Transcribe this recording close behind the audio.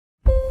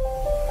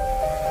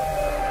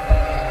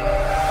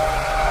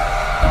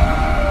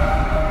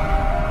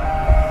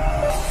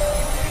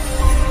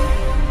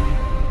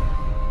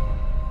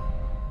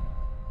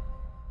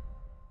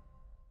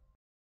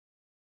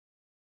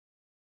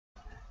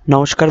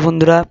নমস্কার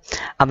বন্ধুরা,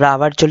 আমরা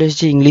আবার চলে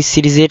এসেছি ইংলিশ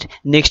সিরিজের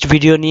নেক্সট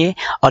ভিডিও নিয়ে,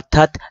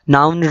 অর্থাৎ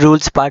নাউন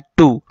রুলস পার্ট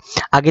 2।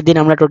 আগের দিন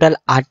আমরা টোটাল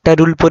 8টা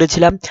রুল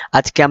পড়েছিলাম।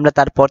 আজকে আমরা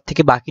তারপর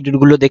থেকে বাকি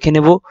রুলগুলো দেখে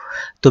নেব।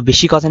 তো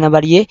বেশি কথা না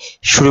বাড়িয়ে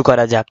শুরু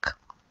করা যাক।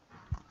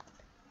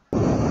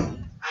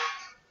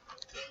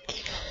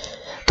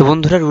 তো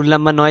বন্ধুরা, রুল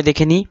নাম্বার 9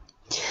 দেখে নিই।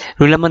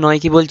 রুল নাম্বার 9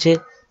 কি বলছে?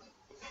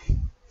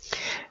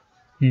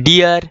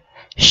 Deer,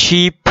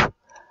 sheep,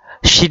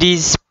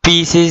 series,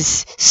 pieces,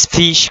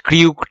 fish,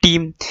 crew,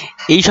 team,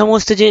 এই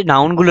সমস্ত যে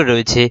নাউনগুলো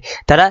রয়েছে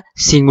তারা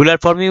সিঙ্গুলার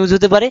ফর্মে ইউজ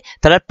হতে পারে,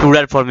 তারা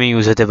প্লুরাল ফর্মে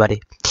ইউজ হতে পারে।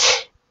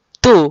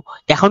 তো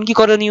এখন কি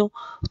করণীয়?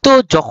 তো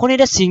যখন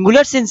এটা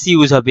সিঙ্গুলার সেন্স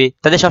ইউজ হবে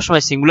তাদের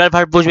সবসময় সিঙ্গুলার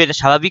ভার্ব বসবে, এটা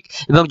স্বাভাবিক,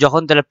 এবং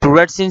যখন তারা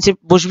প্লুরাল সেন্সে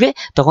বসবে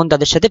তখন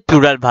তাদের সাথে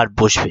প্লুরাল ভার্ব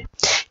বসবে।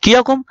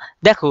 কিরকম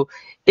দেখো,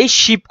 এই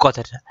শিপ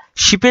কথাটা,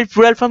 শিপের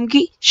প্লুরাল ফর্ম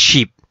কি?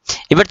 শিপ।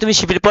 এবার তুমি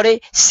শিপের পরে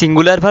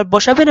সিঙ্গুলার ভার্ব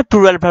বসাবে না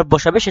প্লুরাল ভার্ব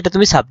বসাবে সেটা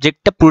তুমি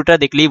সাবজেক্টটা পুরোটা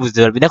দেখলেই বুঝতে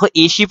পারবে। দেখো,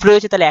 এ শিপ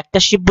রয়েছে, তাহলে একটা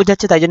শিপ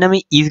বোঝাচ্ছে, তাই জন্য আমি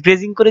ইজ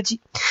গ্রেজিং করেছি।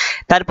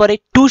 তারপরে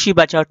টু শিপ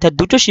আছে, অর্থাৎ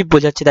দুটো শিপ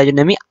বোঝাচ্ছে, তাই জন্য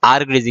আমি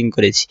আর গ্রেজিং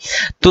করেছি।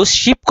 তো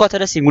শিপ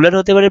কথাটা সিঙ্গুলার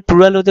হতে পারে,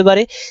 প্লুরাল হতে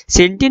পারে।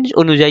 সেন্টেন্স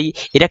অনুযায়ী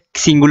এটা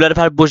সিঙ্গুলার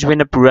ভার্ব বসবে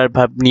না প্লুরাল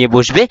ভার্ব নিয়ে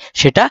বসবে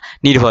সেটা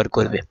নির্ভর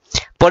করবে।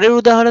 পরের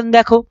উদাহরণ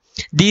দেখো,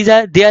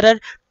 দেয়ার আর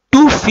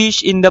two fish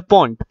in the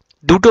pond.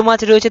 দুটো মাছ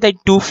রয়েছে তাই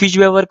টু ফিশ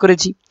ব্যবহার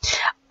করেছি।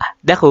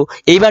 দেখো,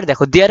 এইবার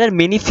দেখো, দেয়ার are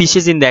many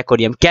fishes in the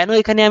aquarium. কেন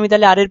এখানে আমি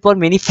তাহলে আর এর পর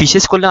মেনি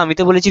ফিশেস করলাম? আমি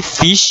তো বলেছি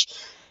ফিশ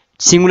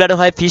সিঙ্গুলার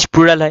হয়, ফিশ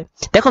প্লুরাল হয়।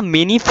 দেখো,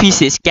 মেনি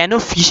ফিশেস, কেন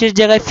ফিশের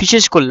জায়গায়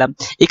ফিশেস করলাম?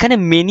 এখানে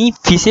মেনি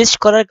ফিশেস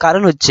করার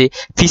কারণ হচ্ছে,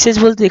 ফিশেস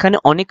বলতে এখানে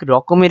অনেক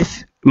রকমের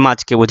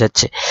মাছকে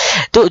বোঝাচ্ছে।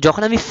 তো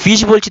যখন আমি ফিশ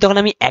বলছি তখন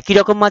আমি একই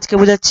রকম মাছকে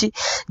বোঝাচ্ছি।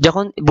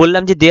 যখন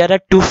বললাম যে দেয়ার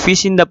আর two fish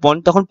in the pond,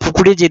 তখন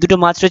পুকুরে যে দুটো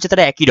মাছ রয়েছে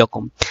তারা একই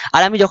রকম।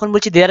 আর আমি যখন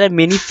বলছি দেয়ার are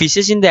many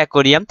fishes in the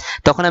aquarium,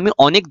 তখন আমি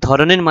অনেক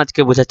ধরনের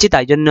মাছকে বোঝাচ্ছি,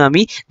 তাই জন্য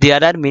আমি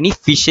দেয়ার are many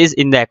fishes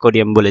in the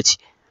aquarium বলেছি।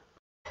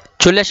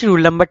 চলে আসি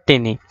রুল নাম্বার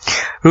 10-এ।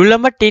 রুল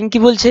নাম্বার 10 কি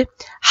বলছে?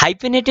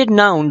 Hyphenated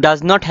noun does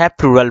not have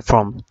plural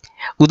form.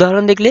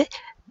 উদাহরণ দেখলে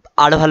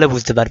আরো ভালো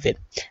বুঝতে পারবে।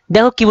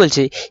 দেখো কি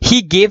বলছে, he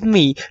gave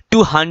me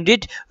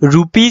 200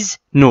 rupees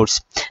notes.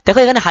 দেখো,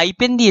 এখানে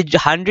হাইপেন দিয়ে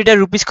 100 আর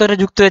রুপিস কথা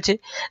যুক্ত হয়েছে।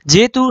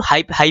 যেহেতু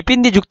হাইপেন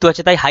দিয়ে যুক্ত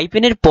আছে, তাই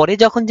হাইপেনের পরে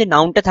যখন যে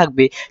নাউনটা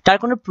থাকবে তার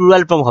কোনো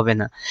প্লুরাল ফর্ম হবে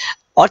না।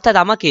 অর্থাৎ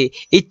আমাকে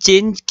এই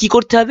চেঞ্জ কি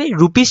করতে হবে,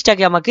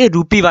 রুপিসটাকে আমাকে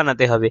রুপি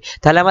বানাতে হবে।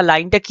 তাহলে আমার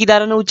লাইনটা কি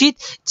দাঁড়ানো উচিত,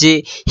 যে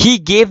he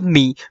gave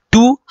me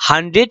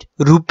 200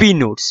 rupee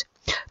notes.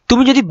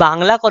 তুমি যদি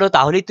বাংলা করো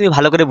তাহলেই তুমি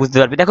ভালো করে বুঝতে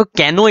পারবে। দেখো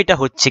কেন এটা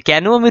হচ্ছে,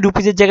 কেন আমি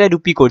রুপিসের জায়গায়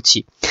রুপি করছি।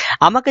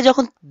 আমাকে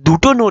যখন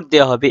দুটো নোট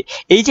দেওয়া হবে,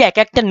 এই যে এক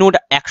একটা নোট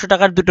 100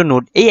 টাকার দুটো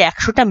নোট, এই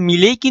 100টা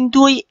মিলেই কিন্তু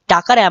ওই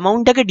টাকার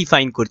অ্যামাউন্টটাকে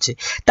ডিফাইন করছে।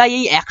 তাই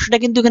এই 100টা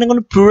কিন্তু এখানে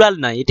কোনো প্লুরাল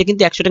নয়, এটা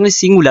কিন্তু 100টা কিন্তু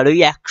সিঙ্গুলার। ওই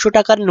 100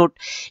 টাকার নোট,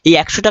 এই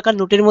 100 টাকার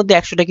নোটের মধ্যে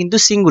 100টা কিন্তু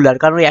সিঙ্গুলার,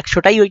 কারণ ওই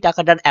 100টাই ওই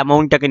টাকাটার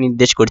অ্যামাউন্টটাকে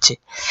নির্দেশ করছে।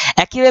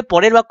 একইভাবে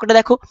পরের বাক্যটা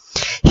দেখো,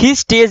 he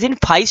stays in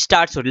 5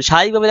 stars hotel.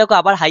 স্বাভাবিকভাবে দেখো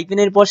আবার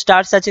হাইপেনের পর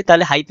স্টার্স আছে,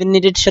 তাহলে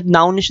হাইপেনেটেড সাথে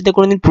নাউনের সাথে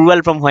কোনোদিন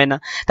প্লুরাল ফর্ম হয় না,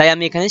 তাই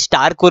আমি এখানে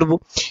স্টার করব।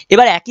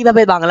 এবার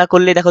একইভাবে বাংলা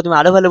করলে দেখো তুমি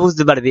আরো ভালো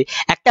বুঝতে পারবে।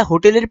 একটা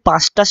হোটেলের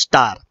 5টা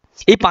স্টার,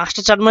 এই 5টা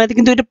স্টার মানে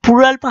কিন্তু এটা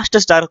প্লুরাল 5টা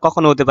স্টার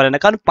কখনো হতে পারে না,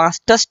 কারণ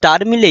 5টা স্টার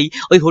মিলেই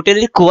ওই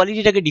হোটেলের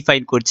কোয়ালিটিটাকে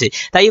ডিফাইন করছে।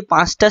 তাই এই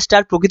 5টা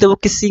স্টার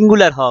প্রকৃতপক্ষে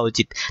সিঙ্গুলার হওয়া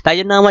উচিত। তাই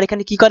জন্য আমার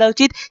এখানে কি করা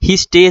উচিত, he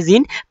stays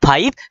in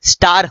 5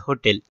 star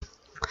hotel.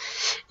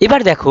 এবার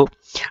দেখো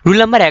রুল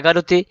নাম্বার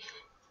 11-তে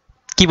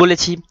কি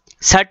বলেছি,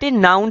 certain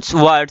nouns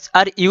words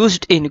are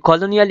used in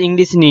colonial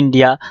English in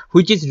India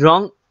which is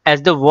wrong as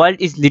the word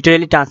is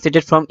literally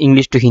translated from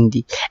English to Hindi।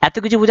 এত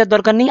কিছু বোঝার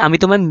দরকার নেই, আমি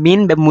তোমার মেন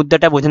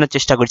মুদ্রাটা বোঝানোর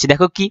চেষ্টা করছি।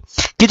 দেখো কি,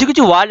 কিছু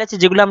কিছু ওয়ার্ড আছে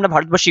যেগুলো আমরা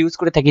ভারতবর্ষে ইউজ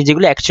করে থাকি,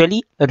 যেগুলো অ্যাকচুয়ালি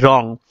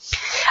রং।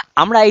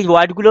 আমরা এই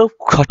ওয়ার্ডগুলো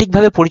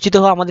সঠিকভাবে পরিচিত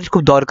হওয়া আমাদের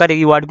খুব দরকার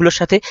এই ওয়ার্ডগুলোর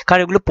সাথে,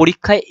 কারণ এগুলো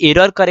পরীক্ষায়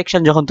এরর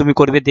কারেকশন যখন তুমি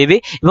করবে দেবে,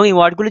 এবং এই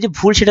ওয়ার্ডগুলো যে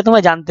ভুল সেটা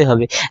তোমায় জানতে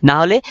হবে, না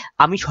হলে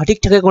আমি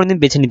সঠিকটাকে কোনোদিন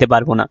বেছে নিতে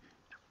পারবো না।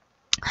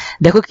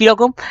 দেখো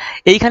কিরকম,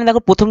 এইখানে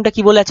দেখো প্রথমটা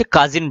কি বলে আছে,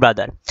 কাজিন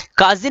ব্রাদার।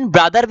 কাজিন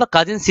ব্রাদার বা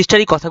কাজিন সিস্টার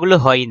এই কথাগুলো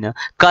হয় না।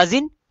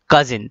 কাজিন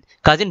কাজিন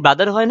কাজিন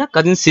ব্রাদার হয় না,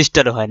 কাজিন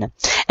সিস্টারও হয় না।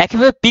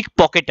 একইভাবে পিক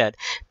পকেটার,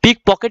 পিক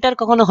পকেটার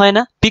কখনো হয়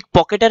না, পিক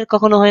পকেটার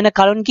কখনো হয় না।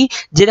 কারণ কি,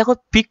 যে দেখো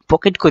পিক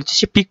পকেট করছে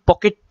সে পিক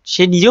পকেট,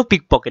 সে নিজেও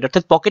পিক পকেট,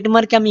 অর্থাৎ পকেট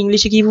মারকে আমি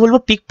ইংলিশে কি বলবো,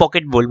 পিক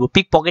পকেট বলবো,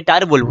 পিক পকেট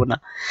আর বলবো না।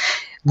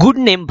 গুড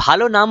নেম,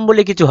 ভালো নাম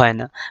বলে কিছু হয়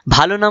না।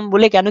 ভালো নাম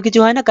বলে কেন কিছু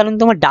হয় না, কারণ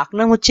তোমার ডাক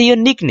নাম হচ্ছে ইয়োর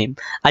নিক নেম,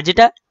 আর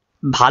যেটা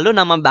ভালো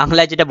নাম আমি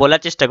বাংলায় যেটা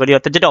বলার চেষ্টা করি,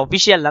 অর্থাৎ যেটা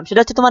অফিসিয়াল নাম, সেটা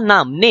হচ্ছে তোমার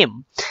নাম, নেম।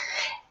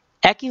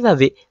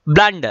 একইভাবে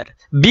ব্লান্ডার,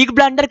 বিগ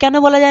ব্লান্ডার কেন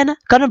বলা যায় না,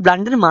 কারণ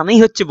ব্লান্ডার মানেই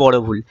হচ্ছে বড়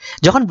ভুল।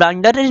 যখন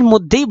ব্লান্ডারের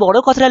মধ্যেই বড়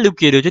কথাটা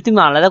লুকিয়ে রয়েছে, তুমি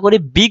আলাদা করে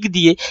বিগ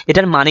দিয়ে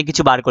এটার মানে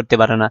কিছু বার করতে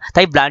পারো না,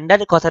 তাই ব্লান্ডার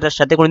কথাটার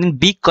সাথে কোনোদিন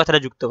বিগ কথাটা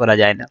যুক্ত করা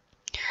যায় না।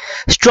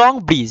 স্ট্রং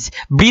ব্রিজ,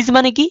 ব্রিজ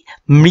মানে কি,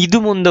 মৃদু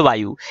মন্দ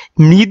বায়ু।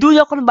 মৃদু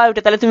যখন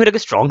বায়ুটা, তাহলে তুমি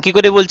এটাকে স্ট্রং কি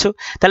করে বলছো?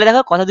 তাহলে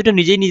দেখো কথা দুটো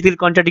নিজেই নিজেকে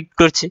কন্ট্রাডিক্ট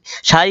করছে।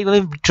 স্বাভাবিকভাবে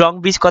স্ট্রং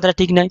ব্রিজ কথাটা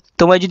ঠিক নয়।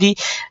 তোমার যদি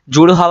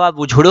ঝোড়ো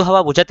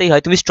হাওয়া বোঝাতেই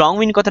হয়, তুমি স্ট্রং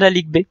উইন্ড কথাটা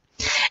লিখবে।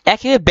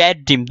 একেবারে ব্যাড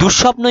ড্রিম,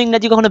 দুঃস্বপ্ন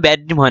ইংরাজি কখনো ব্যাড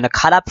ড্রিম হয় না,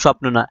 খারাপ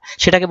স্বপ্ন না,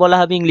 সেটাকে বলা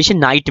হবে ইংলিশে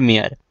নাইট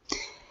মেয়ার।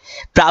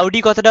 প্রাউডি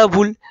কথাটাও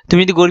ভুল, তুমি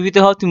যদি গর্বিত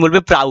হও তুমি বলবে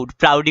প্রাউড,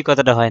 প্রাউডি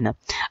কথাটা হয় না।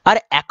 আর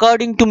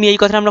অ্যাকর্ডিং টু মি এই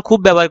কথাটা আমরা খুব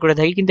ব্যবহার করে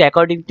থাকি, কিন্তু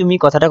অ্যাকর্ডিং টু মি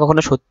কথাটা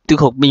কখনো সত্যি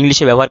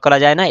ইংলিশে ব্যবহার করা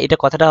যায় না। এটা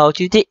কথাটা হওয়া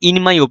উচিত যে ইন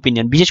মাই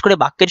ওপিনিয়ন। বিশেষ করে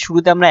বাক্যের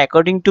শুরুতে আমরা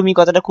অ্যাকর্ডিং টু মি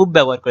কথাটা খুব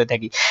ব্যবহার করে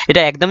থাকি,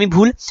 এটা একদমই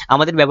ভুল।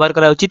 আমাদের ব্যবহার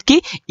করা উচিত কি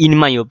ইন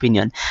মাই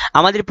ওপিনিয়ন।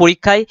 আমাদের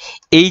পরীক্ষায়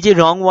এই যে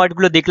রং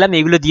ওয়ার্ডগুলো দেখলাম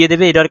এগুলো দিয়ে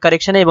দেবে এরর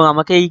কারেকশনে, এবং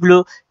আমাকে এইগুলো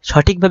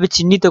সঠিকভাবে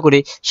চিহ্নিত করে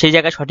সেই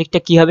জায়গায় সঠিকটা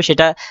কি হবে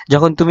সেটা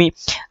যখন তুমি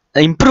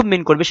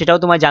ইমপ্রুভমেন্ট করবে সেটাও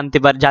তোমার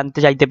জানতে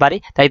চাইতে পারে।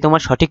 তাই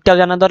তোমার সঠিকটাও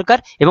জানা দরকার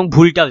এবং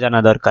ভুলটাও জানা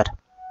দরকার।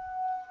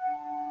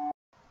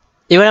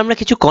 এবার আমরা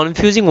কিছু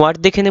কনফিউজিং ওয়ার্ড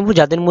দেখে নেব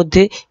যাদের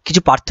মধ্যে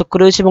কিছু পার্থক্য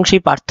রয়েছে, এবং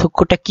সেই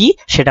পার্থক্যটা কি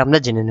সেটা আমরা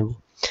জেনে নেব।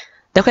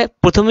 দেখো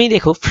প্রথমেই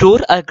দেখো ফ্লোর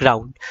আর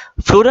গ্রাউন্ড।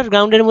 ফ্লোর আর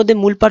গ্রাউন্ডের মধ্যে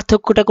মূল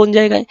পার্থক্যটা কোন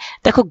জায়গায়?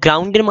 দেখো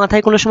গ্রাউন্ডের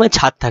মাথায় কোনো সময়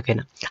ছাদ থাকে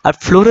না, আর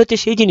ফ্লোর হচ্ছে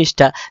সেই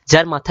জিনিসটা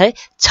যার মাথায়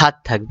ছাদ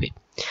থাকবে।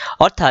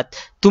 অর্থাৎ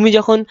তুমি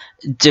যখন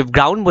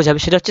গ্রাউন্ড বোঝাবে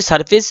সেটা হচ্ছে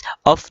সারফেস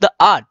অফ দ্য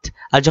আর্থ,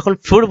 আর যখন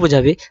ফ্লোর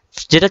বোঝাবে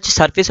যেটা হচ্ছে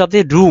সারফেস অফ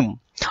দ্য রুম।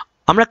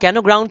 আমরা কেন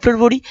গ্রাউন্ড ফ্লোর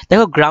বলি?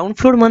 দেখো গ্রাউন্ড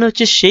ফ্লোর মানে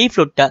হচ্ছে সেই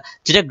ফ্লোরটা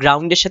যেটা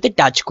গ্রাউন্ডের সাথে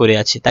টাচ করে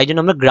আছে, তাই জন্য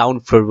আমরা গ্রাউন্ড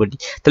ফ্লোর বলি।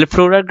 তাহলে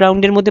ফ্লোর আর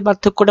গ্রাউন্ডের মধ্যে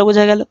পার্থক্যটা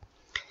বোঝা গেল।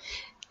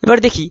 এবার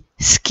দেখি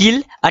স্কিল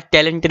আর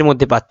ট্যালেন্টের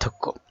মধ্যে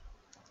পার্থক্য।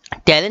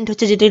 ট্যালেন্ট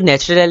হচ্ছে যেটা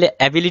ন্যাচারাল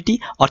অ্যাবিলিটি,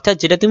 অর্থাৎ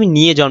যেটা তুমি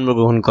নিয়ে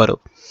জন্মগ্রহণ করো।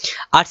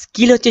 আর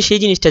স্কিল হচ্ছে সেই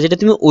জিনিসটা যেটা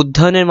তুমি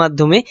অধ্যয়নের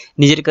মাধ্যমে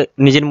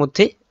নিজের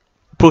মধ্যে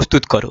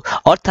প্রস্তুত করো।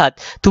 অর্থাৎ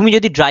তুমি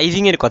যদি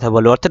ড্রাইভিং এর কথা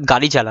বলো, অর্থাৎ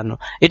গাড়ি চালানো,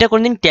 এটা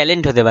কোনোদিন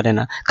ট্যালেন্ট হতে পারে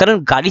না, কারণ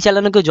গাড়ি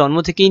চালানো কেউ জন্ম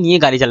থেকেই নিয়ে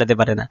গাড়ি চালাতে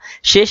পারে না।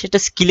 সে সেটা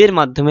স্কিলের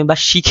মাধ্যমে বা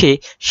শিখে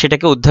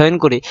সেটাকে অধ্যয়ন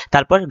করে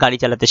তারপর গাড়ি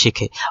চালাতে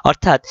শেখে।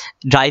 অর্থাৎ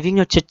ড্রাইভিং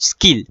হচ্ছে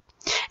স্কিল।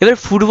 এবার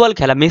ফুটবল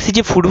খেলা, মেসি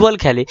যে ফুটবল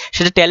খেলে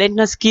সেটা ট্যালেন্ট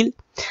না স্কিল?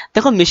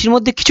 দেখো মেসির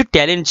মধ্যে কিছু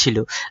ট্যালেন্ট ছিল,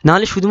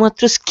 নাহলে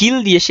শুধুমাত্র স্কিল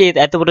দিয়ে সে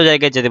এত বড়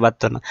জায়গায় যেতে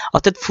পারতো না।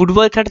 অর্থাৎ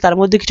ফুটবল খেলাটা তার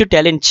মধ্যে কিছু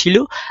ট্যালেন্ট ছিল,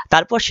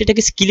 তারপর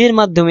সেটাকে স্কিলের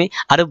মাধ্যমে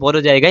আরো বড়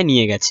জায়গায়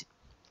নিয়ে গেছে।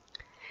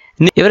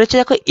 এবার হচ্ছে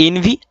দেখো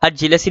এনভি আর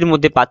জেলাসির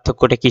মধ্যে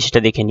পার্থক্যটা কি সেটা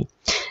দেখে নি।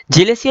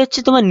 জেলাসি হচ্ছে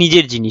তোমার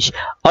নিজের জিনিস,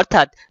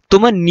 অর্থাৎ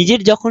তোমার নিজের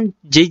যখন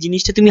যেই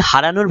জিনিসটা তুমি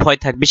হারানোর ভয়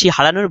থাকবে, সেই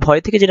হারানোর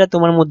ভয় থেকে যেটা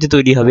তোমার মধ্যে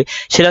তৈরি হবে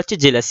সেটা হচ্ছে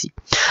জেলাসি।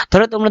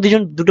 ধরো তোমরা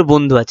দুটো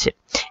বন্ধু আছে,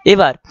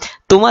 এবার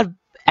তোমার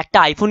একটা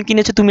আইফোন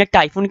কিনেছো, তুমি একটা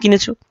আইফোন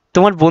কিনেছো,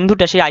 তোমার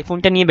বন্ধুটা সেই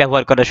আইফোনটা নিয়ে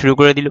ব্যবহার করা শুরু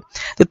করে দিল,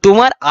 তো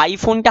তোমার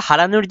আইফোনটা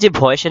হারানোর যে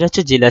ভয় সেটা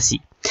হচ্ছে জেলাসি।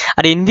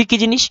 আর এনভি কি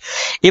জিনিস?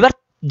 এবার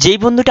যেই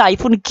বন্ধুটা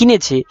আইফোন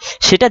কিনেছে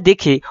সেটা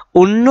দেখে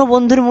অন্য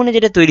বন্ধুর মনে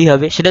যেটা তৈরি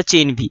হবে সেটা হচ্ছে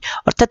এনভি,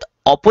 অর্থাৎ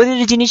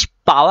অপরের জিনিস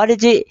পাওয়ার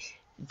যে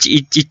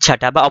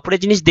ইচ্ছাটা বা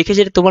অপরের জিনিস দেখে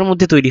যেটা তোমার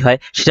মধ্যে তৈরি হয়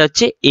সেটা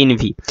হচ্ছে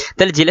এনভি।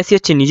 তাহলে জেলাসি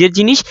হচ্ছে নিজের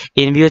জিনিস,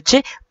 এনভি হচ্ছে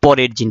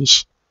পরের জিনিস।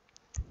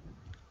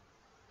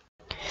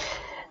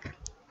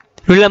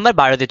 রুল নাম্বার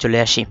 12তে চলে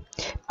আসি।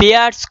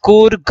 Pair,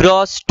 score,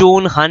 gross,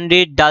 tone,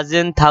 100,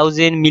 doesn't,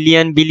 1000,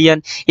 million, billion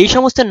এই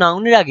সমস্ত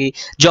নাউনের আগে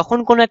যখন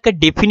কোনো একটা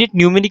ডেফিনিট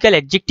নিউমেরিক্যাল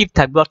অ্যাডজেক্টিভ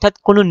থাকবে, অর্থাৎ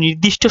কোনো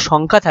নির্দিষ্ট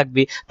সংখ্যা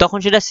থাকবে, তখন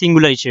সেটা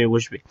সিঙ্গুলার হিসেবে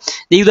বসবে।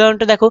 এই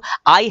উদাহরণটা দেখো,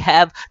 আই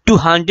হ্যাভ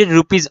 200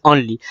 রুপিস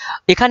অনলি।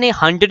 এখানে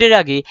 100-এর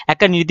আগে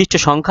একটা নির্দিষ্ট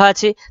সংখ্যা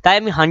আছে, তাই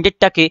আমি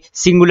 100টাকে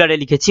সিঙ্গুলারে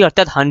লিখেছি,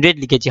 অর্থাৎ 100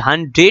 লিখেছি,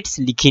 হান্ড্রেডস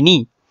লিখিনি।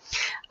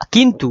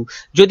 কিন্তু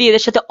যদি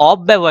এদের সাথে অফ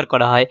ব্যবহার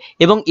করা হয়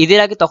এবং এদের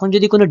আগে তখন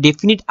যদি কোনো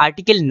ডেফিনিট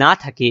আর্টিকেল না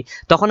থাকে,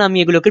 তখন আমি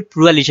এগুলোকে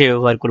প্লুরাল হিসেবে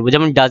ব্যবহার করব।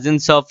 যেমন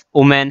ডাজেন্স of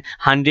woman,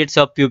 hundreds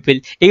of people.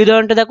 এই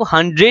উদাহরণটা দেখো,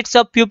 হান্ড্রেডস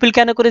অফ পিপল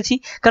কেন করেছি?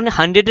 কারণ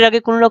 100-এর আগে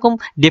কোনো রকম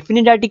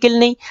ডেফিনিট আর্টিকেল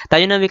নেই, তাই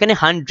জন্য আমি এখানে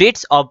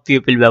হান্ড্রেডস অফ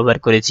পিপল ব্যবহার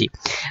করেছি।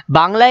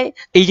 বাংলায়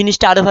এই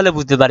জিনিসটা আরো ভালো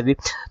বুঝতে পারবে।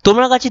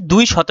 তোমার কাছে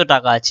 200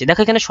 টাকা আছে,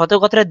 দেখো এখানে 100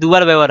 কথাটা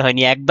দুবার ব্যবহার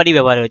হয়নি, একবারই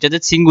ব্যবহার হয়েছে,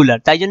 অর্থাৎ সিঙ্গুলার,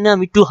 তাই জন্য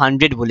আমি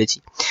 200 বলেছি।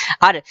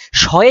 আর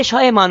শয়ে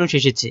শয়ে মানুষ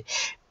এসেছে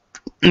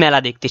মেলা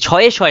দেখতে,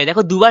 শয়ে শয়ে,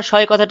 দেখো দুবার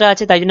শয়ে কথাটা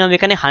আছে, তাই জন্য আমি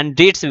এখানে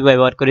হান্ড্রেডস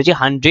ব্যবহার করেছি,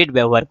 100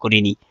 ব্যবহার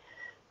করিনি।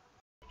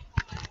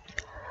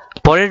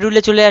 পরের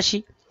রুলে চলে আসি।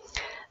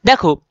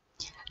 দেখো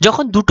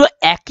যখন দুটো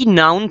একই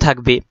নাউন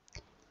থাকবে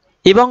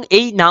এবং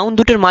এই নাউন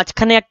দুটোর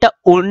মাঝখানে একটা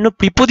অন্য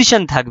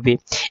প্রিপোজিশন থাকবে,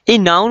 এই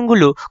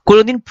নাউনগুলো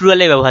কোনোদিন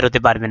প্লুরালে ব্যবহার হতে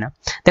পারবে না।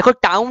 দেখো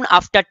town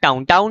after town,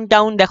 town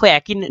town দেখো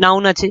একই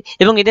নাউন আছে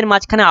এবং এদের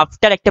মাঝখানে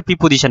আফটার একটা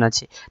প্রিপোজিশন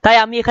আছে, তাই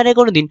আমি এখানে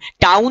কোনোদিন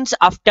টাউনস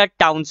আফটার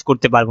টাউনস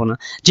করতে পারবো না।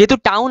 যেহেতু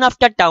town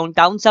after town,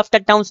 towns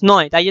after towns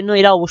নয়, তাই জন্য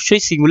এরা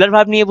অবশ্যই সিঙ্গুলার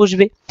ভার্ব নিয়ে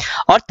বসবে।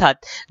 অর্থাৎ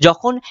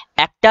যখন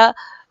একটা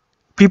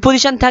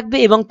প্রিপোজিশন থাকবে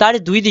এবং তার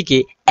দুই দিকে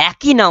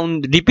একই নাউন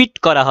রিপিট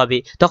করা হবে,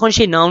 তখন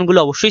সেই নাউনগুলো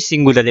অবশ্যই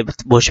সিঙ্গুলারে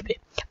বসবে।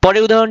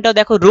 পরের উদাহরণটাও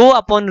দেখো, রো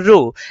আপন রো।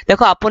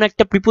 দেখো আপন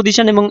একটা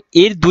প্রিপোজিশন এবং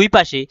এর দুই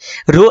পাশে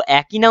রো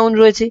একই নাউন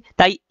রয়েছে,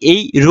 তাই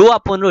এই রো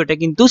আপন রো এটা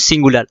কিন্তু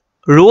সিঙ্গুলার।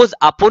 রোজ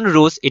আপন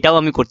রোজ এটাও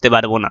আমি করতে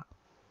পারবো না।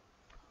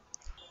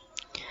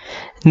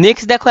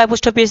 নেক্সট দেখো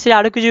অ্যাপোস্ট্রফি এর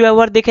আরো কিছু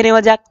ব্যবহার দেখে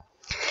নেওয়া যাক।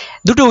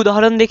 দুটো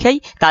উদাহরণ দেখাই,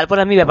 তারপর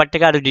আমি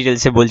ব্যাপারটাকে আরো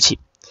ডিটেলসে বলছি।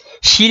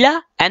 শিলা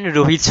অ্যান্ড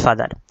রোহিতস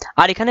ফাদার,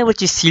 আর এখানে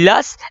বলছি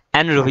শিলাস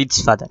অ্যান্ড রোহিতস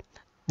ফাদার।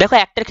 দেখো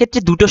একটার ক্ষেত্রে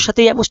দুটোর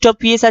সাথেই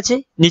অ্যাপোস্ট্রফি এস আছে,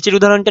 নিচের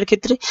উদাহরণটার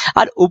ক্ষেত্রে,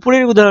 আর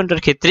উপরের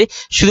উদাহরণটার ক্ষেত্রে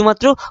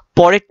শুধুমাত্র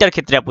পরেরটার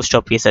ক্ষেত্রে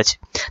অ্যাপোস্ট্রফি এস আছে।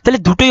 তাহলে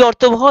দুটোই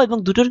অর্থবহ এবং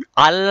দুটোর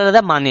আলাদা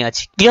আলাদা মানে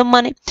আছে। কিরম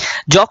মানে?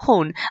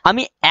 যখন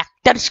আমি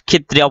একটার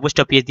ক্ষেত্রে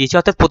অ্যাপোস্ট্রফি এস দিয়েছি,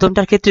 অর্থাৎ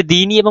প্রথমটার ক্ষেত্রে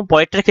দিইনি এবং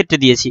পরেরটার ক্ষেত্রে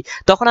দিয়েছি,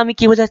 তখন আমি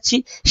কি বোঝাচ্ছি?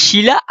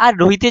 শিলা আর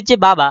রোহিতের যে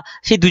বাবা,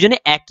 সেই দুজনে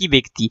একই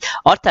ব্যক্তি,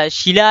 অর্থাৎ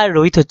শিলা আর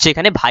রোহিত হচ্ছে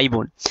এখানে ভাই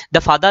বোন।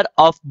 The father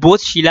of both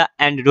Shila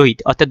and Rohit,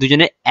 অর্থাৎ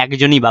দুজনের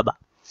একজনই বাবা।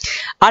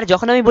 আর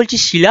যখন আমি বলছি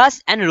শিলাস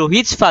অ্যান্ড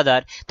রোহিতস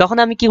ফাদার, তখন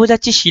আমি কি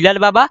বোঝাচ্ছি? শিলার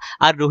বাবা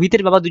আর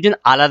রোহিতের বাবা দুজন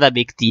আলাদা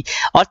ব্যক্তি,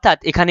 অর্থাৎ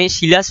এখানে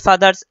Shila's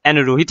father's and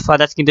Rohit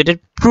father's কিন্তু এটার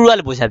প্লুরাল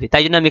বোঝাবে,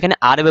 তাই জন্য আমি এখানে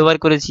আর ব্যবহার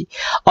করেছি।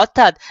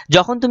 অর্থাৎ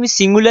যখন তুমি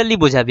সিঙ্গুলারলি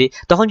বোঝাবে,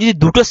 তখন যদি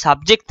দুটো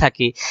সাবজেক্ট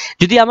থাকে,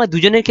 যদি আমার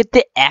দুজনের ক্ষেত্রে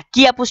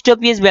একই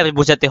অ্যাপোস্ট্রফি এস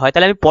বোঝাতে হয়,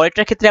 তাহলে আমি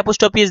পরেরটার ক্ষেত্রে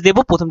অ্যাপোস্ট্রফি এস দেবো,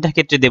 প্রথমটার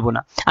ক্ষেত্রে দেবো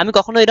না। আমি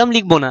কখনো এরকম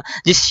লিখবো না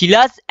যে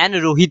শিলাস অ্যান্ড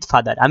রোহিত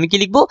ফাদার, আমি কি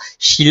লিখবো?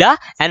 শিলা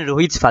অ্যান্ড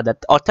রোহিত ফাদার,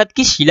 অর্থাৎ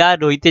কি শিলা আর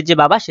রোহিতের যে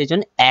বাবা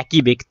সেজন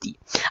একই ব্যক্তি।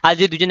 আর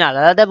যদি দুজনে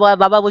আলাদা আলাদা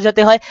বাবা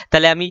বোঝাতে হয়,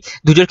 তাহলে আমি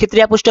দুজোর ক্ষেত্রে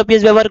অ্যাপোস্ট্রফি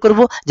এস ব্যবহার করব,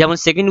 যেমন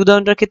সেকেন্ড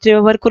উদাহরণটার ক্ষেত্রে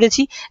ব্যবহার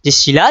করেছি যে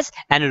Shila's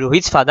and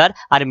রোহিতস father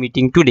R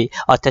meeting today,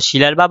 অর্থাৎ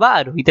শিলার বাবা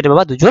আর রোহিতের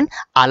বাবা দুজন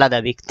আলাদা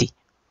ব্যক্তি।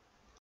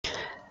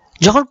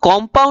 যখন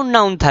কম্পাউন্ড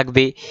নাউন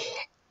থাকবে,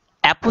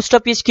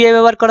 অ্যাপোস্ট্রফি এস কিভাবে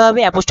ব্যবহার করা হবে?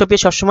 অ্যাপোস্ট্রফি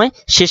এস সবসময়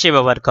শেষে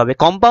ব্যবহার করা হবে।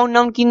 কম্পাউন্ড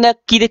নাউন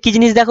কি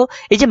জিনিস দেখো,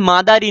 এই যে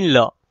মাদার ইন ল,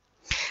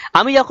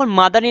 আমি যখন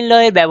মাদার ইন ল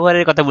এর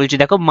ব্যবহারের কথা বলছি,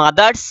 দেখো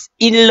মাদার্স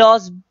ইন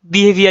লস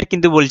বিহেভিয়ার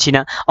কিন্তু বলছি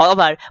না,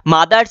 আবার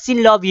মাদার্স ইন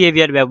ল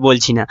বিহেভিয়ার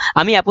বলছি না,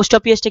 আমি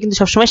অ্যাপোস্ট্রফি এসটা কিন্তু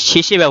সবসময়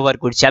শেষে ব্যবহার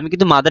করছি, আমি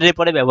কিন্তু মাদারের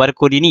পরে ব্যবহার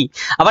করিনি।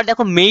 আবার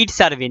দেখো মেইড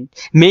সার্ভেন্ট,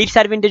 মেইড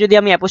সার্ভেন্টে যদি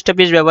আমি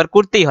অ্যাপোস্ট্রফি এস ব্যবহার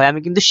করতেই হয়, আমি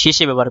কিন্তু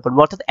শেষে ব্যবহার করবো,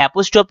 অর্থাৎ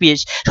অ্যাপোস্ট্রফি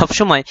এস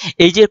সবসময়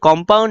এই যে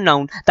কম্পাউন্ড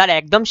নাউন তার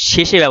একদম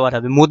শেষে ব্যবহার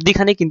হবে,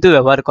 মধ্যিখানে কিন্তু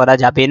ব্যবহার করা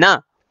যাবে না।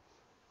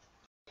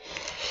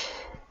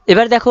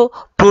 এবার দেখো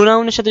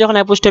প্রোনাউনের সাথে যখন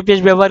অ্যাপোস্ট্রফি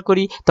এস ব্যবহার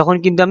করি, তখন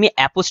কিন্তু আমি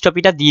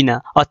অ্যাপোস্ট্রফিটা দিই না,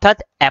 অর্থাৎ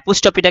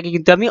অ্যাপোস্ট্রফিটাকে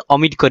কিন্তু আমি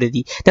অমিট করে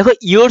দিই। দেখো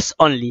ইয়োর্স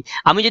অনলি,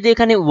 আমি যদি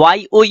এখানে ওয়াই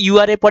ও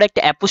ইউআর এর পরে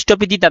একটা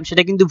অ্যাপোস্ট্রফি দিতাম,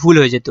 সেটা কিন্তু ভুল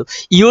হয়ে যেত।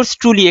 ইয়োর্স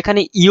ট্রুলি,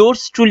 এখানে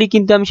ইয়োর্স ট্রুলি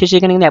কিন্তু আমি শেষে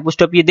এখানে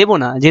অ্যাপোস্ট্রফি দেবো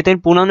না, যেহেতু আমি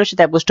প্রোনাউনের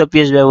সাথে অ্যাপোস্ট্রফি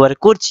এস ব্যবহার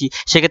করছি,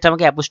 সেক্ষেত্রে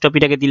আমাকে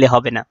অ্যাপোস্ট্রফিটাকে দিলে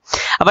হবে না।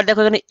 আবার দেখো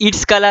এখানে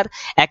ইটস কালার,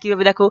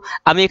 একইভাবে দেখো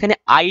আমি এখানে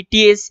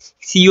আইটিএস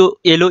সিও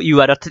এলও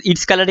ইউআর, অর্থাৎ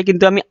ইটস কালারে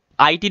কিন্তু আমি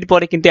আইটির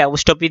পরে কিন্তু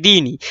অ্যাপোস্ট্রফি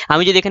দিইনি।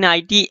 আমি যদি এখানে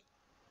আইটি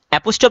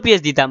অ্যাপোস্ট্রফি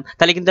এস দিতাম,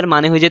 তাহলে কিন্তু তার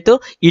মানে হয়ে যেত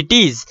ইট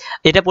ইজ।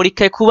 এটা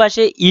পরীক্ষায় খুব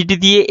আসে, ইট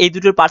দিয়ে এই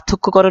দুটোর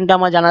পার্থক্যকরণটা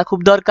আমার জানা খুব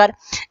দরকার।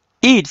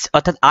 ইটস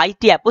অর্থাৎ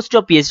আইটি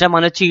অ্যাপোস্ট্রফি এসটা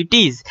মানে হচ্ছে ইট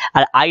ইজ,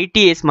 আর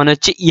আইটিএস মানে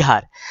হচ্ছে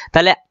ইহার।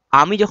 তাহলে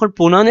আমি যখন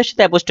প্রোনাউনের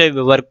সাথে অ্যাপোস্ট্রফি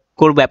ব্যবহার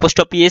করবো,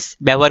 অ্যাপোস্ট্রফি এস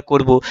ব্যবহার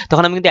করব,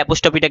 তখন আমি কিন্তু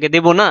অ্যাপোস্ট্রফিটাকে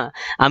দেবো না,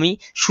 আমি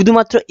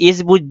শুধুমাত্র এস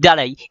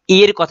দ্বারাই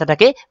এর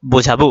কথাটাকে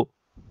বোঝাবো।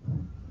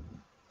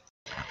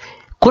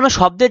 কোনো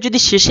শব্দের যদি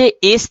শেষে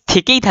এস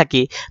থেকেই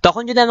থাকে,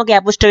 তখন যদি আমাকে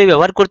অ্যাপোস্ট্রফি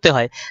ব্যবহার করতে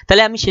হয়,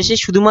 তাহলে আমি শেষে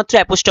শুধুমাত্র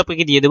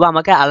অ্যাপোস্ট্রফিকে দিয়ে দেবো,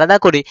 আমাকে আলাদা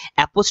করে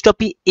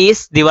অ্যাপোস্ট্রফি এস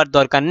দেওয়ার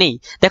দরকার নেই।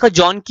 দেখো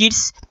জন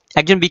কিটস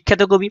একজন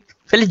বিখ্যাত কবি,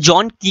 তাহলে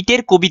জন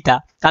কিটের কবিতা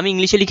আমি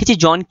ইংলিশে লিখেছি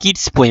জন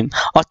কিটস পোয়েম,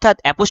 অর্থাৎ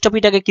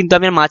অ্যাপোস্ট্রফিটাকে কিন্তু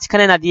আমি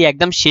মাঝখানে না দিয়ে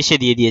একদম শেষে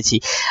দিয়ে দিয়েছি।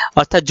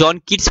 অর্থাৎ জন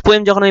কিটস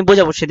পোয়েম যখন আমি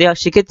বোঝাবো,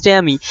 সেক্ষেত্রে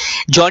আমি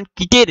জন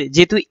কিটের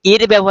যেহেতু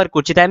এর ব্যবহার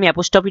করছি, তাই আমি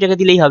অ্যাপোস্ট্রফিটাকে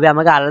দিলেই হবে,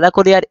 আমাকে আলাদা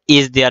করে আর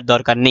এস দেওয়ার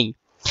দরকার নেই।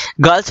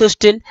 গার্লস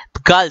হোস্টেল,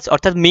 গার্লস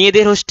অর্থাৎ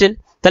মেয়েদের হোস্টেল,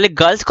 তাহলে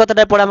গার্লস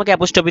কথাটার পর আমাকে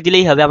অ্যাপোস্ট্রফি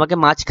দিলেই হবে, আমাকে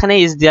মাঝখানে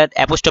এস দেওয়ার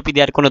অ্যাপোস্ট্রফি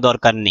দেওয়ার কোনো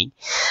দরকার নেই।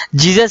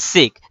 জিজাস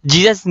সেক,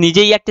 জিজাস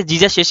নিজেই একটা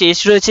জিজাস শেষে এস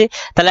রয়েছে,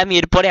 তাহলে আমি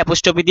এরপরে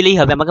অ্যাপোস্ট্রফি দিলেই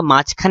হবে, আমাকে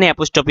মাঝখানে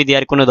অ্যাপোস্ট্রফি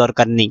দেওয়ার কোনো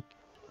দরকার নেই।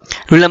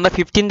 রুল নাম্বার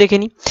 15 দেখে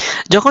নিই।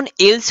 যখন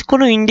এলস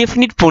কোনো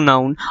ইনডেফিনিট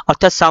প্রোনাউন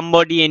অর্থাৎ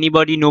সামবডি,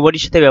 এনিবডি,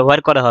 নোবডির সাথে ব্যবহার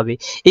করা হবে,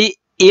 এই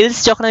এলস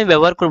যখন আমি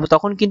ব্যবহার করব,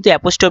 তখন কিন্তু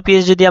অ্যাপোস্ট্রফি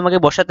এস যদি আমাকে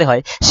বসাতে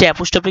হয়, সে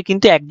অ্যাপোস্ট্রফি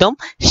কিন্তু একদম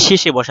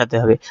শেষে বসাতে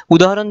হবে।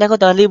 উদাহরণ দেখো,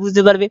 তাহলেই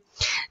বুঝতে পারবে।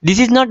 This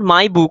is not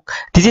my book,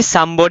 this is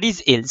somebody's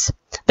else.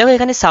 দেখো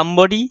এখানে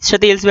সামবডির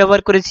সাথে এলস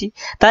ব্যবহার করেছি,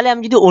 তাহলে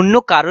আমি যদি অন্য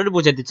কারোর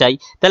বোঝাতে চাই,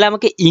 তাহলে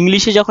আমাকে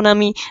ইংলিশে যখন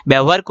আমি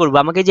ব্যবহার করব,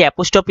 আমাকে যে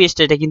অ্যাপোস্ট্রফি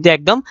এসটা এটা কিন্তু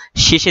একদম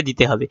শেষে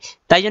দিতে হবে।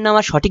 তাই জন্য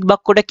আমার সঠিক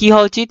বাক্যটা কি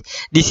হওয়া উচিত?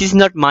 This is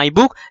not my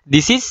book,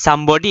 this is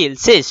somebody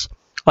else's,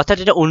 অর্থাৎ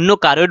এটা অন্য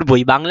কারোর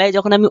বই। বাংলায়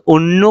যখন আমি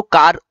অন্য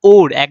কার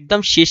ওর একদম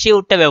শেষে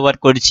ওরটা ব্যবহার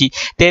করছি,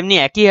 তেমনি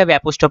একইভাবে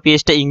অ্যাপোস্ট্রফি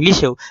এসটা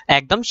ইংলিশেও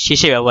একদম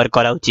শেষে ব্যবহার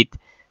করা উচিত।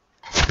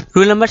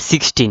 রুল নাম্বার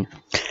 16,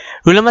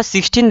 রুল নাম্বার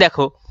 16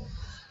 দেখো,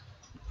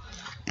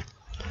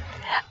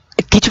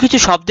 কিছু কিছু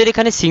শব্দের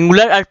এখানে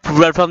সিঙ্গুলার আর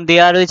প্লুরাল ফর্ম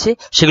দেওয়া রয়েছে,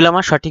 সেগুলো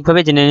আমার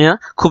সঠিকভাবে জেনে নেওয়া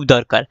খুব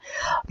দরকার।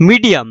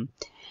 মিডিয়াম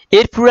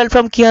এর প্লুরাল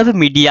ফর্ম কি হবে?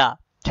 মিডিয়া।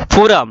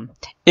 ফোরাম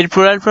এর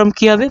প্লুরাল ফর্ম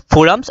কি হবে?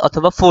 ফোরামস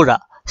অথবা ফোরা।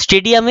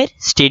 স্টেডিয়ামের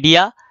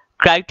stadium,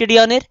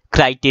 ক্রাইটেরিয়নের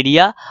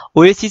criteria,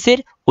 ওয়েসিসের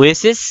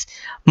Oasis.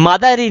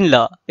 Mother in law,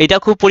 এটা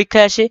খুব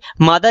পরীক্ষায় আসে।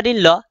 মাদার ইন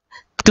ল,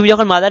 তুমি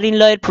যখন মাদার ইন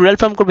ল এর প্লুরাল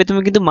ফর্ম করবে, তুমি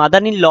কিন্তু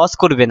মাদার ইন লস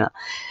করবে না,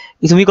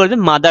 তুমি করবে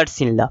মাদার্স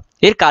ইন ল।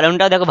 এর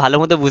কারণটা দেখো ভালো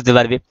মতো বুঝতে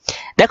পারবে।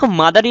 দেখো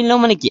মাদার ইন ল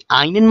মানে কি?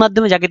 আইনের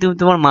মাধ্যমে যাকে তুমি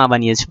তোমার মা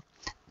বানিয়েছো।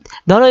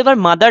 ধরো এবার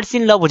মাদার্স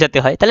ইন ল বোঝাতে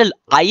হয়, তাহলে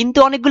আইন তো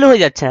অনেকগুলো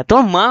হয়ে যাচ্ছে না,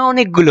 তোমার মা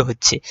অনেকগুলো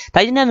হচ্ছে,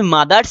 তাই জন্য আমি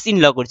মাদার্স ইন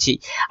ল করছি,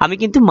 আমি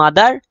কিন্তু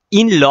মাদার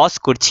ইন লস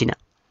করছি না।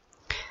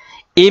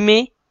 M A,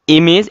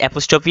 M S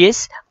apostrophe S,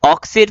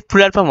 অক্সের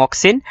plural form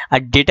oxen, R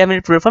ডেটামের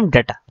plural form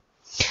data.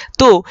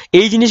 তো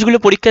এই জিনিসগুলো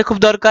পরীক্ষায় খুব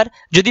দরকার।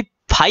 যদি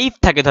 5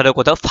 থাকে ধরো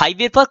কোথাও, 5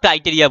 এর পর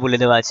ক্রাইটেরিয়া বলে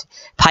দেওয়া আছে,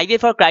 5 এর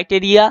পর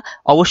ক্রাইটেরিয়া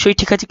অবশ্যই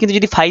ঠিক আছে, কিন্তু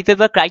যদি 5 এর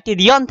পর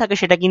ক্রাইটেরিয়ন থাকে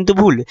সেটা কিন্তু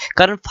ভুল,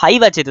 কারণ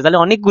 5 আছে তো তাহলে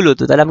অনেকগুলো,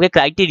 তো তাহলে আমাকে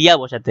ক্রাইটেরিয়া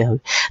বসাতে হবে।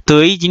 তো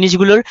এই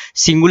জিনিসগুলোর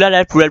সিঙ্গুলার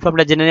আর প্লুরাল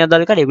ফর্মটা জেনে নেওয়া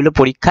দরকার, এগুলো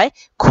পরীক্ষায়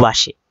খুব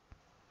আসে।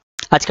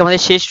 আজকে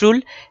আমাদের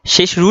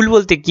শেষ রুল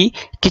বলতে কি,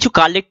 কিছু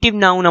কালেকটিভ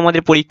নাউন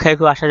আমাদের পরীক্ষায়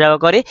খুব আসা যাওয়া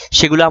করে,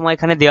 সেগুলো আমার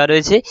এখানে দেওয়া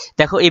রয়েছে।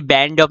 দেখো, a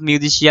band of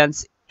musicians,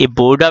 A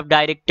board of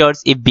directors,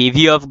 A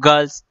bevy of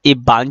girls, a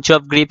bunch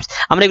of grapes.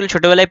 আমরা এগুলো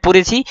ছোটবেলায়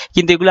পড়েছি,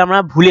 কিন্তু এগুলো আমরা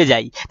ভুলে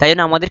যাই, তাই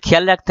জন্য আমাদের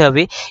খেয়াল রাখতে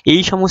হবে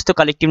এই সমস্ত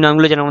কালেকটিভ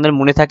নাউনগুলো যেন আমাদের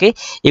মনে থাকে।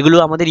 এগুলো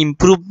আমাদের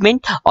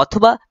ইমপ্রুভমেন্ট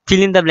অথবা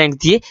ফিল ইন দ্য ব্ল্যাঙ্ক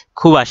দিয়ে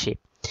খুব আসে।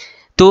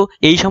 তো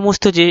এই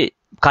সমস্ত যে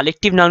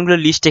কালেকটিভ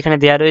নাউনগুলোর লিস্ট এখানে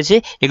দেওয়া রয়েছে,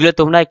 এগুলো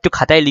তোমরা একটু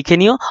খাতায় লিখে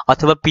নিও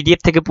অথবা পিডিএফ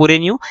থেকে পড়ে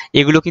নিও,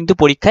 এগুলো কিন্তু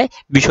পরীক্ষায়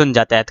ভীষণ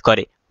যাতায়াত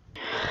করে।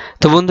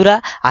 তো বন্ধুরা,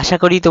 আশা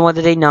করি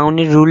তোমাদের এই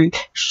নাউনের রুল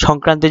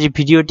সংক্রান্ত যে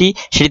ভিডিওটি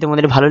সেটি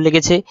তোমাদের ভালো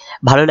লেগেছে।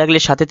 ভালো লাগলে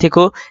সাথে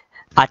থেকো,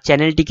 আর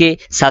চ্যানেলটিকে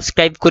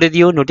সাবস্ক্রাইব করে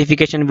দিও,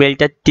 নোটিফিকেশন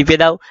বেলটা টিপে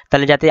দাও,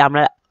 তাহলে যাতে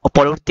আমরা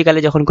পরবর্তীকালে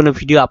যখন কোনো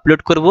ভিডিও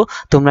আপলোড করব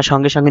তোমরা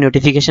সঙ্গে সঙ্গে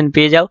নোটিফিকেশন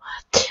পেয়ে যাও।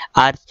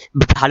 আর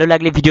ভালো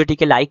লাগলে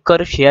ভিডিওটিকে লাইক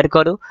করো, শেয়ার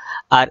করো,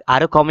 আর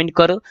আরও কমেন্ট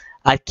করো।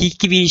 আর কি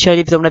কি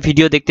বিষয়ে তোমরা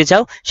ভিডিও দেখতে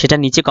চাও সেটা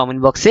নিচে কমেন্ট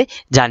বক্সে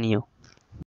জানিও।